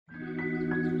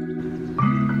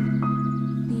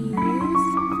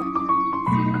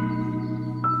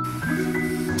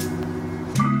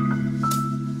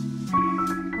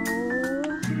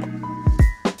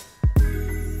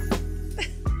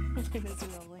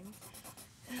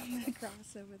and the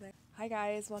grass over there. Hi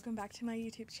guys, welcome back to my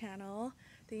YouTube channel.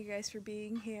 Thank you guys for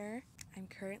being here. I'm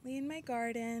currently in my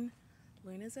garden.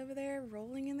 Luna's over there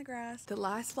rolling in the grass. The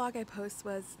last vlog I posted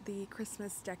was the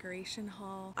Christmas decoration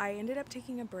haul. I ended up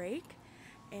taking a break,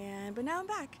 but now I'm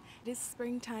back. It is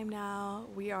springtime now.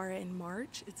 We are in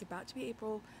March. It's about to be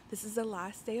April. This is the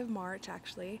last day of March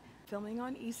actually. Filming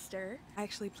on Easter. I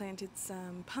actually planted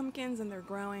some pumpkins and they're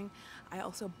growing. I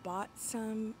also bought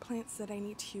some plants that I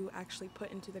need to actually put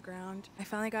into the ground. I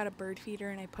finally got a bird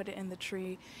feeder and I put it in the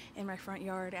tree in my front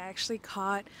yard. I actually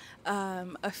caught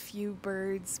a few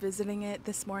birds visiting it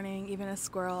this morning, even a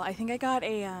squirrel. I think I got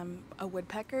a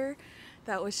woodpecker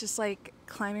that was just like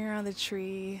climbing around the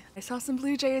tree. I saw some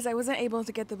blue jays. I wasn't able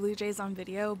to get the blue jays on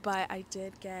video, but I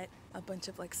did get a bunch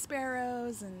of like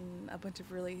sparrows and a bunch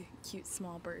of really cute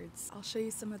small birds. I'll show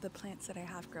you some of the plants that I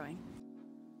have growing.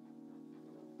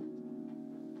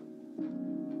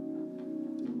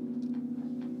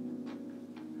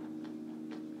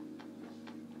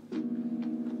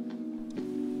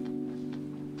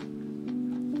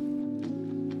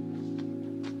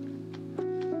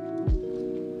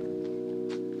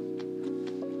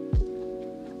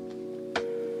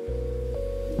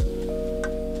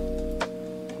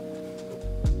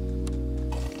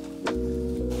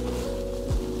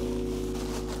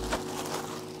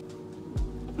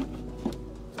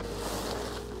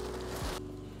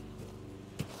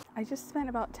 I just spent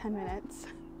about 10 minutes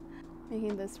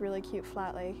making this really cute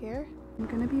flat lay here. I'm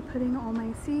gonna be putting all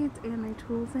my seeds and my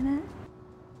tools in it.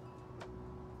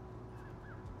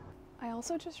 I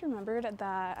also just remembered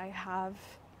that I have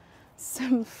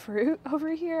some fruit over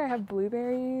here. I have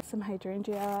blueberries, some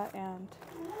hydrangea, and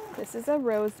this is a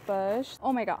rose bush.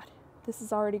 Oh my god, this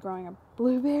is already growing a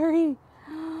blueberry.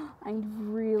 I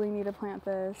really need to plant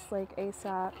this like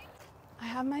ASAP. I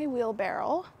have my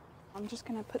wheelbarrow. I'm just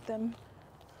gonna put them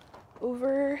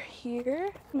over here.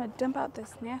 I'm gonna dump out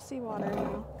this nasty water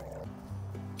now.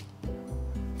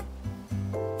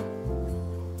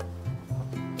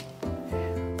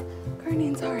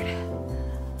 Gardening's hard.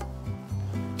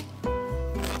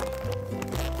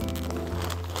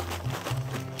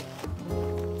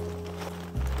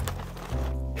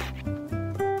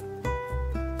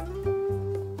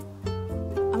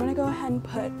 I'm gonna go ahead and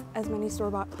put as many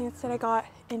store-bought plants that I got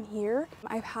in here.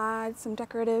 I've had some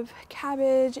decorative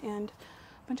cabbage and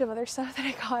a bunch of other stuff that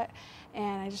I got,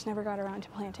 and I just never got around to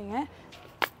planting it.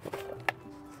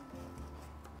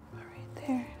 Right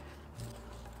there.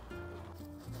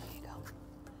 There you go.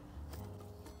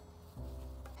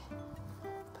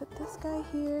 Put this guy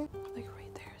here. Like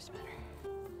right there is better.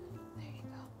 There you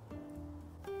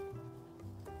go.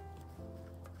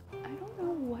 I don't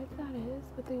know what that is,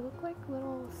 but they look like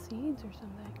little seeds or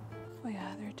something. Oh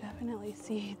yeah, they're definitely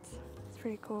seeds. It's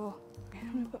pretty cool. Okay,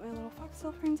 I'm gonna put my little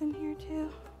foxtail ferns in here too.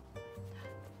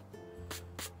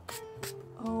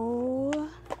 Oh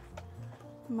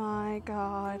my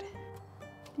god.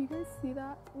 Do you guys see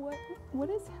that? What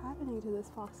is happening to this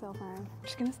foxtail fern? I'm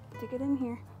just gonna stick it in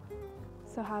here.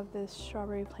 So I have this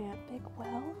strawberry plant big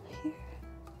well here.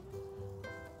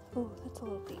 Oh, that's a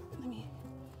little deep. Let me.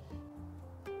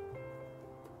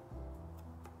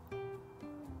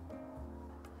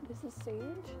 This is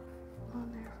sage. On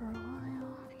there for a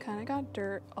while. Kind of got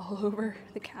dirt all over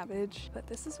the cabbage, but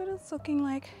this is what it's looking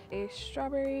like. A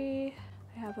strawberry.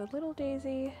 I have a little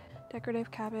daisy,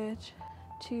 decorative cabbage,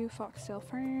 2 foxtail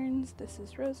ferns. This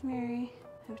is rosemary.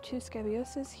 I have 2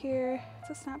 scabioses here. It's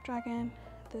a snapdragon.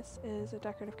 This is a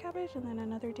decorative cabbage, and then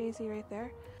another daisy right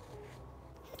there.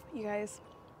 You guys,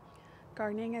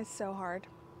 gardening is so hard.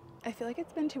 I feel like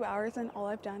it's been 2 hours and all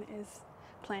I've done is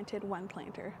planted 1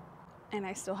 planter. And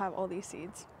I still have all these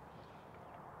seeds.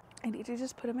 I need to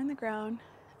just put them in the ground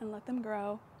and let them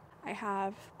grow. I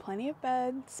have plenty of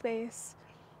bed space.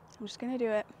 I'm just gonna do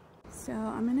it. So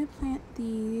I'm gonna plant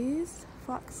these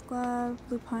foxglove,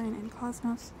 lupine, and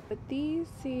cosmos. But these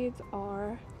seeds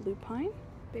are lupine.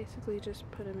 Basically just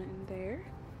put them in there.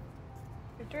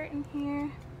 The dirt in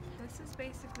here. This is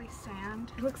basically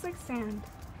sand. It looks like sand.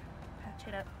 Patch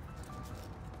it up.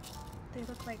 They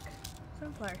look like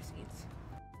sunflower seeds.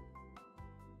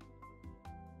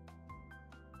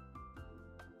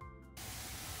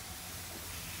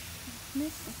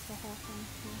 This is the whole thing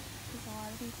too, because a lot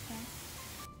of these plants.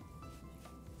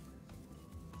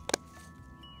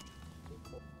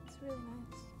 It's really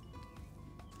nice.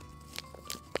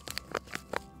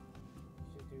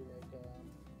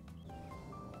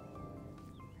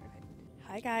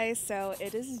 Hi guys, so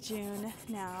it is June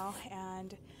now,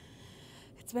 and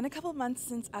it's been a couple months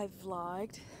since I've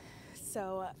vlogged.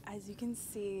 So as you can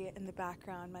see in the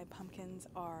background, my pumpkins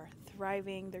are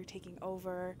thriving, they're taking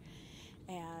over.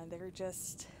 and they're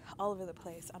just all over the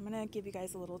place. I'm gonna give you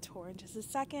guys a little tour in just a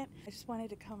second. I just wanted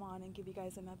to come on and give you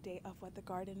guys an update of what the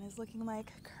garden is looking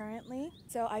like currently.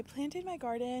 So I planted my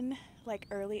garden like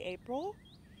early April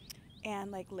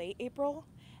and like late April,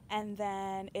 and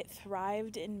then it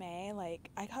thrived in May. Like,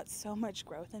 I got so much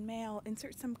growth in May. I'll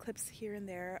insert some clips here and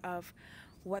there of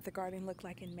what the garden looked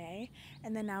like in May.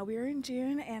 And then now we're in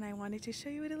June, and I wanted to show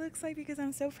you what it looks like because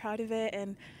I'm so proud of it.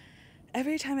 And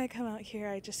every time I come out here,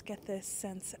 I just get this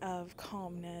sense of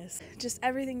calmness. Just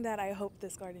everything that I hope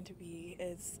this garden to be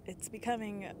it's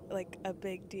becoming like a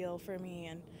big deal for me,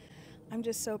 and I'm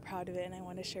just so proud of it, and I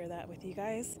want to share that with you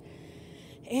guys.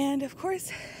 And of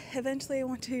course, eventually I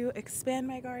want to expand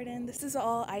my garden. This is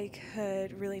all I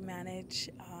could really manage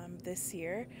this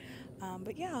year.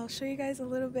 But yeah, I'll show you guys a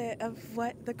little bit of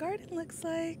what the garden looks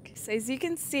like. So as you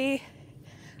can see,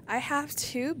 I have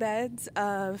 2 beds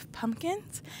of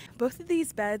pumpkins. Both of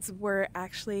these beds were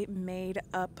actually made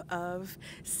up of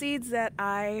seeds that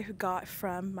I got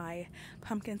from my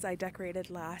pumpkins I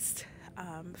decorated last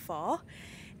fall.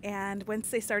 And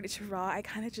once they started to rot, I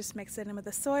kind of just mixed it in with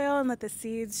the soil and let the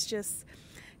seeds just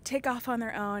take off on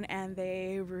their own, and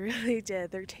they really did.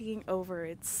 They're taking over.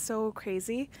 It's so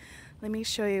crazy. Let me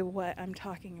show you what I'm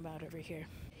talking about over here.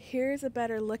 Here's a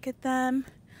better look at them.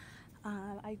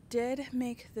 I did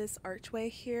make this archway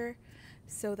here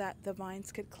so that the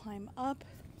vines could climb up,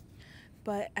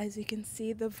 but as you can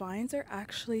see, the vines are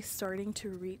actually starting to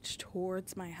reach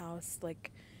towards my house,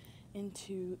 like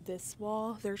into this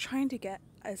wall. They're trying to get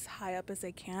as high up as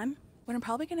they can. What I'm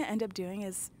probably going to end up doing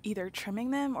is either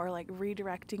trimming them or like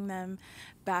redirecting them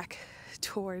back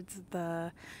towards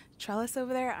the trellis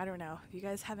over there. I don't know. If you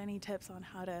guys have any tips on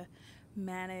how to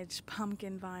manage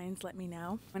pumpkin vines, let me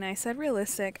know. When I said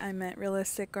realistic, I meant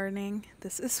realistic gardening.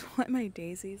 This is what my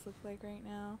daisies look like right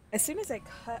now. As soon as I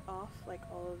cut off like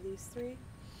all of these 3,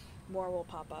 more will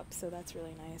pop up, so that's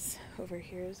really nice. Over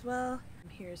here as well.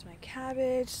 Here's my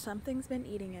cabbage. Something's been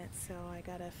eating it, so I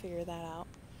gotta figure that out.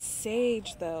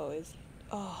 Sage though is,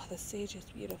 oh, the sage is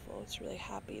beautiful. It's really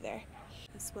happy there.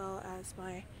 As well as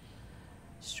my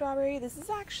strawberry. This is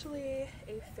actually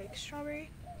a fake strawberry.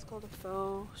 It's called a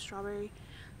faux strawberry.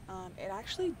 It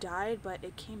actually died, but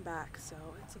it came back, so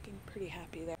it's looking pretty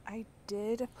happy there. I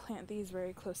did plant these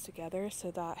very close together,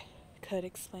 so that could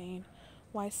explain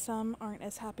why some aren't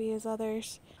as happy as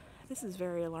others. This is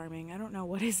very alarming. I don't know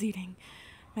what is eating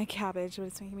my cabbage, but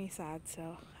it's making me sad,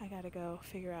 so I gotta go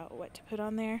figure out what to put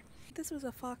on there. This was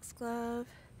a foxglove,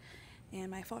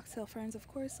 and my foxtail ferns, of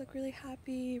course, look really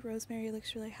happy. Rosemary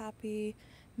looks really happy.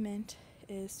 Mint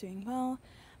is doing well.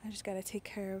 I just gotta take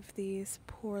care of these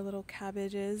poor little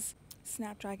cabbages.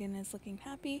 Snapdragon is looking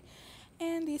happy,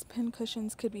 and these pin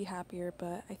cushions could be happier,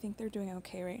 but I think they're doing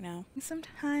okay right now.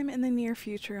 Sometime in the near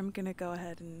future, I'm gonna go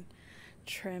ahead and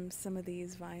trim some of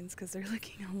these vines because they're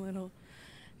looking a little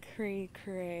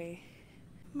cray.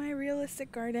 My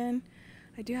realistic garden,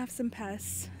 I do have some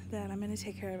pests that I'm gonna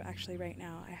take care of actually right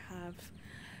now. I have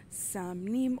some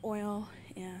neem oil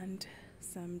and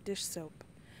some dish soap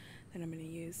that I'm gonna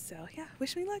use, so yeah,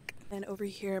 wish me luck. And over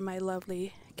here, my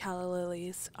lovely calla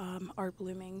lilies are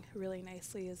blooming really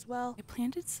nicely as well. I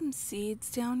planted some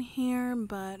seeds down here,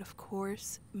 but of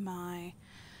course my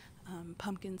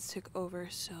pumpkins took over,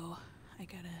 so I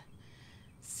gotta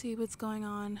see what's going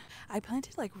on. I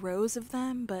planted like rows of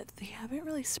them, but they haven't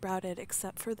really sprouted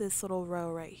except for this little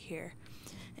row right here,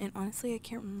 and honestly I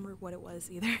can't remember what it was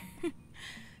either.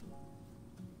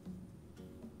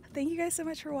 Thank you guys so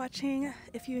much for watching.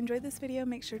 If you enjoyed this video,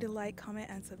 make sure to like, comment,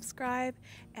 and subscribe,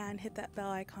 and hit that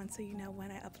bell icon so you know when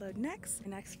I upload next. The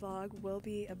next vlog will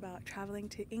be about traveling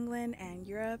to England and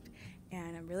Europe,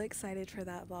 and I'm really excited for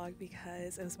that vlog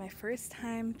because it was my first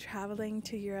time traveling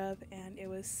to Europe, and it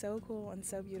was so cool and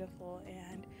so beautiful,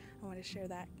 and I want to share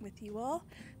that with you all.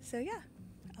 So yeah,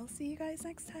 I'll see you guys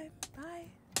next time.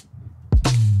 Bye!